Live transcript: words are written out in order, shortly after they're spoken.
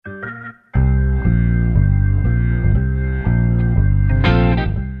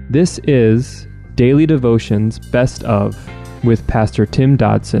This is Daily Devotions Best Of with Pastor Tim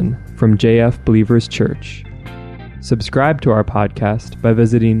Dodson from JF Believers Church. Subscribe to our podcast by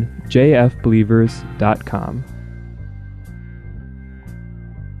visiting jfbelievers.com.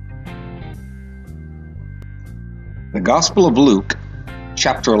 The Gospel of Luke,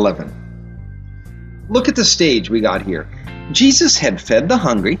 chapter 11. Look at the stage we got here. Jesus had fed the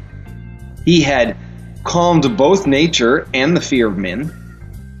hungry. He had calmed both nature and the fear of men.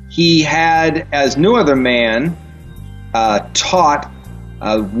 He had, as no other man, taught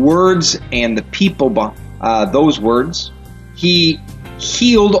words and the people those words. He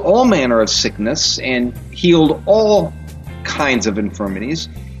healed all manner of sickness and healed all kinds of infirmities.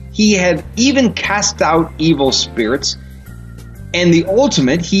 He had even cast out evil spirits. And the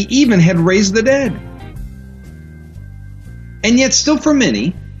ultimate, he even had raised the dead. And yet still for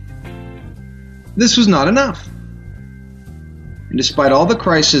many, this was not enough. And despite all that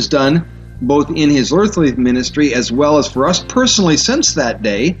Christ has done, both in his earthly ministry as well as for us personally since that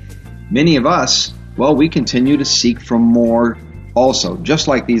day, many of us, well, we continue to seek for more also, just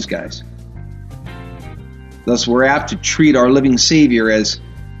like these guys. Thus, we're apt to treat our living Savior as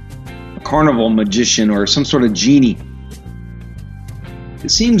a carnival magician or some sort of genie.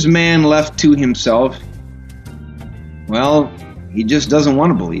 It seems man left to himself, well, he just doesn't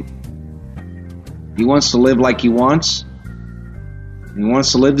want to believe. He wants to live like he wants. He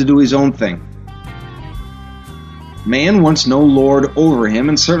wants to live to do his own thing. Man wants no lord over him,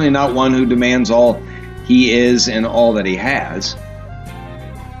 and certainly not one who demands all he is and all that he has.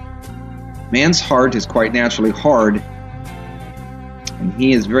 Man's heart is quite naturally hard, and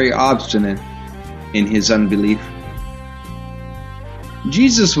he is very obstinate in his unbelief.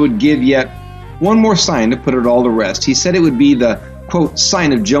 Jesus would give yet one more sign to put it all to rest. He said it would be the, quote,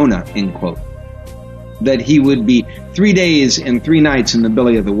 sign of Jonah, end quote. That he would be 3 days and 3 nights in the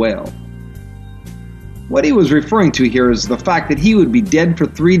belly of the whale. What he was referring to here is the fact that he would be dead for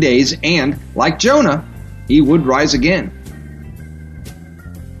 3 days and, like Jonah, he would rise again.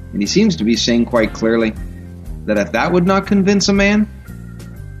 And he seems to be saying quite clearly that if that would not convince a man,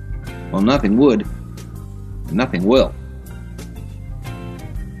 well, nothing would, and nothing will.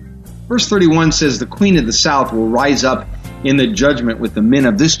 Verse 31 says, the queen of the south will rise up in the judgment with the men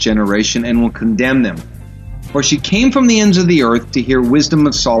of this generation and will condemn them. For she came from the ends of the earth to hear wisdom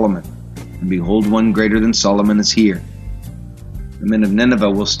of Solomon. And behold, one greater than Solomon is here. The men of Nineveh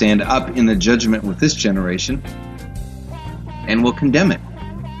will stand up in the judgment with this generation and will condemn it.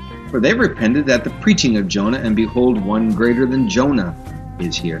 For they repented at the preaching of Jonah, and behold, one greater than Jonah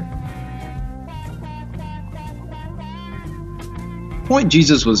is here. The point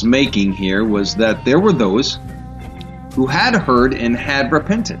Jesus was making here was that there were those who had heard and had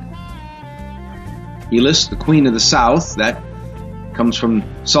repented. He lists the queen of the south, that comes from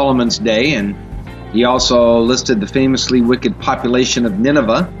Solomon's day, and he also listed the famously wicked population of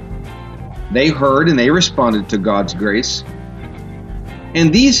Nineveh. They heard and they responded to God's grace.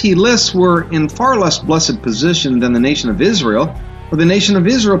 And these he lists were in far less blessed position than the nation of Israel, for the nation of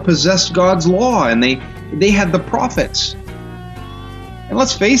Israel possessed God's law, and they had the prophets. And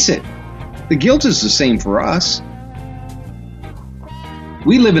let's face it, the guilt is the same for us.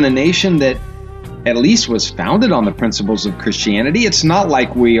 We live in a nation that at least was founded on the principles of Christianity. It's not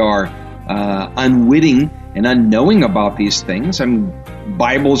like we are unwitting and unknowing about these things. I mean,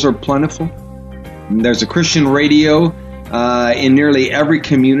 Bibles are plentiful. There's a Christian radio in nearly every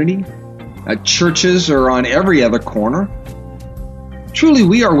community. Churches are on every other corner. Truly,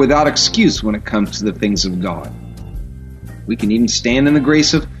 we are without excuse when it comes to the things of God. We can even stand in the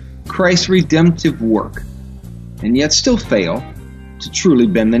grace of Christ's redemptive work and yet still fail to truly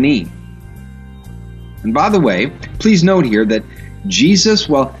bend the knee. And by the way, please note here that Jesus,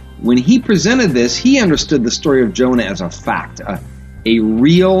 well, when he presented this, he understood the story of Jonah as a fact, a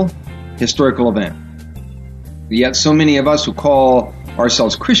real historical event. Yet so many of us who call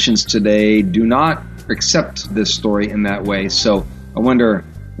ourselves Christians today do not accept this story in that way. So I wonder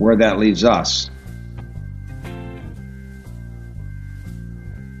where that leaves us.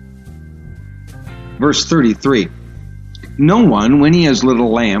 Verse 33, no one, when he has lit a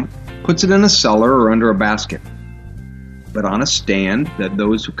lamp, puts it in a cellar or under a basket, but on a stand, that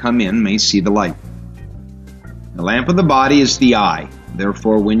those who come in may see the light. The lamp of the body is the eye.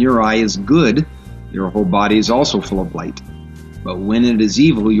 Therefore, when your eye is good, your whole body is also full of light. But when it is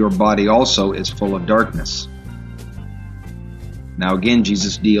evil, your body also is full of darkness. Now again,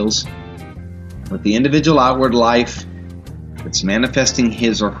 Jesus deals with the individual outward life that's manifesting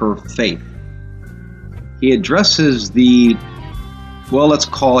his or her faith. He addresses the, well, let's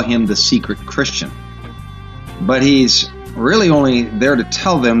call him the secret Christian. But he's really only there to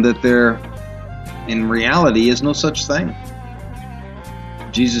tell them that there, in reality, is no such thing.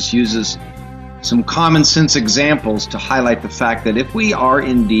 Jesus uses some common sense examples to highlight the fact that if we are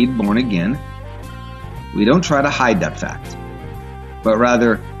indeed born again, we don't try to hide that fact, but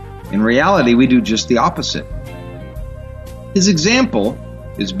rather, in reality, we do just the opposite. His example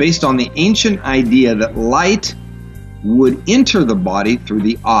is based on the ancient idea that light would enter the body through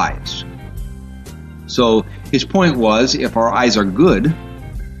the eyes. So his point was, if our eyes are good,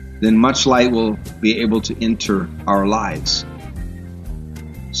 then much light will be able to enter our lives.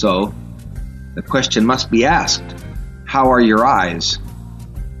 So the question must be asked, how are your eyes?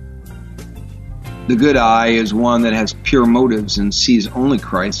 The good eye is one that has pure motives and sees only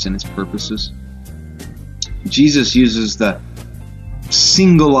Christ and his purposes. Jesus uses the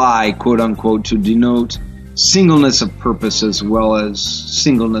single eye, quote unquote, to denote singleness of purpose as well as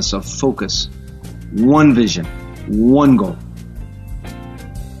singleness of focus. One vision, one goal.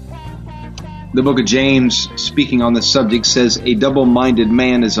 The book of James, speaking on this subject, says, a double-minded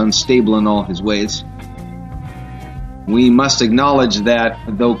man is unstable in all his ways. We must acknowledge that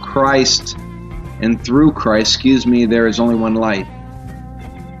though Christ and through Christ, there is only one light.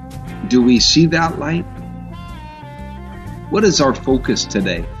 Do we see that light? What is our focus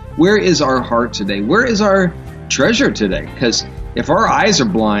today? Where is our heart today? Where is our treasure today? Because if our eyes are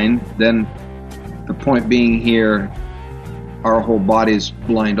blind, then the point being here, our whole body is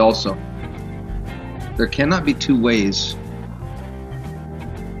blind also. There cannot be two ways.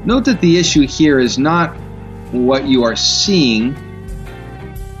 Note that the issue here is not what you are seeing.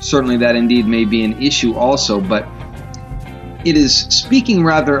 Certainly that indeed may be an issue also, but it is speaking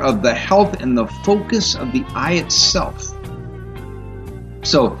rather of the health and the focus of the eye itself.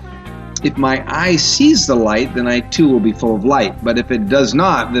 So, if my eye sees the light, then I too will be full of light. But if it does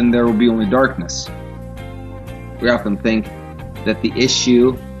not, then there will be only darkness. We often think that the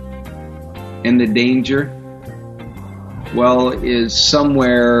issue and the danger, is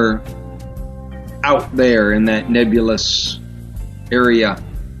somewhere out there in that nebulous area.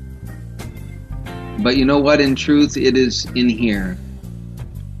 But you know what? In truth, it is in here,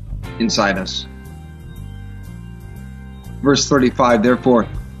 inside us. Verse 35, therefore,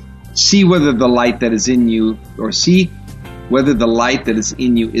 see whether the light that is in you,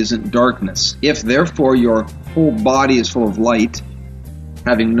 isn't darkness. If therefore your whole body is full of light,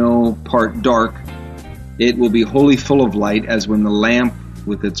 having no part dark, it will be wholly full of light, as when the lamp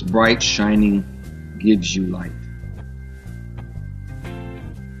with its bright shining gives you light.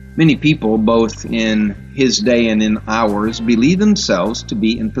 Many people, both in his day and in ours, believe themselves to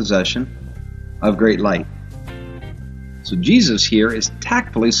be in possession of great light. So Jesus here is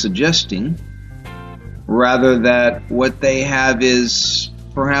tactfully suggesting rather that what they have is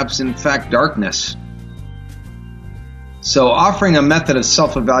perhaps in fact darkness. So offering a method of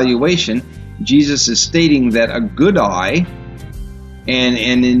self-evaluation, Jesus is stating that a good eye and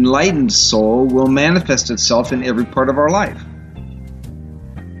an enlightened soul will manifest itself in every part of our life.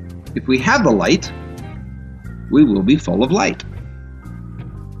 If we have the light, we will be full of light.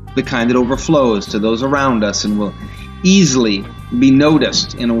 The kind that overflows to those around us and will easily be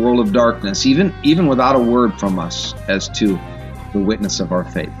noticed in a world of darkness, even without a word from us as to the witness of our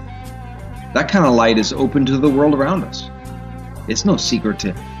faith. That kind of light is open to the world around us. It's no secret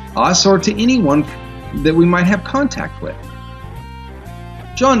to us or to anyone that we might have contact with.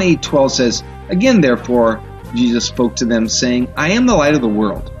 John 8:12 says, again, therefore, Jesus spoke to them, saying, I am the light of the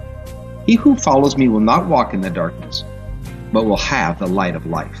world. He who follows me will not walk in the darkness, but will have the light of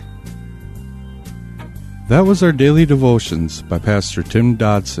life. That was our daily devotions by Pastor Tim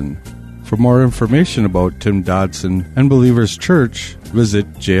Dodson. For more information about Tim Dodson and Believers Church,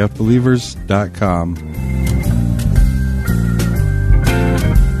 visit jfbelievers.com.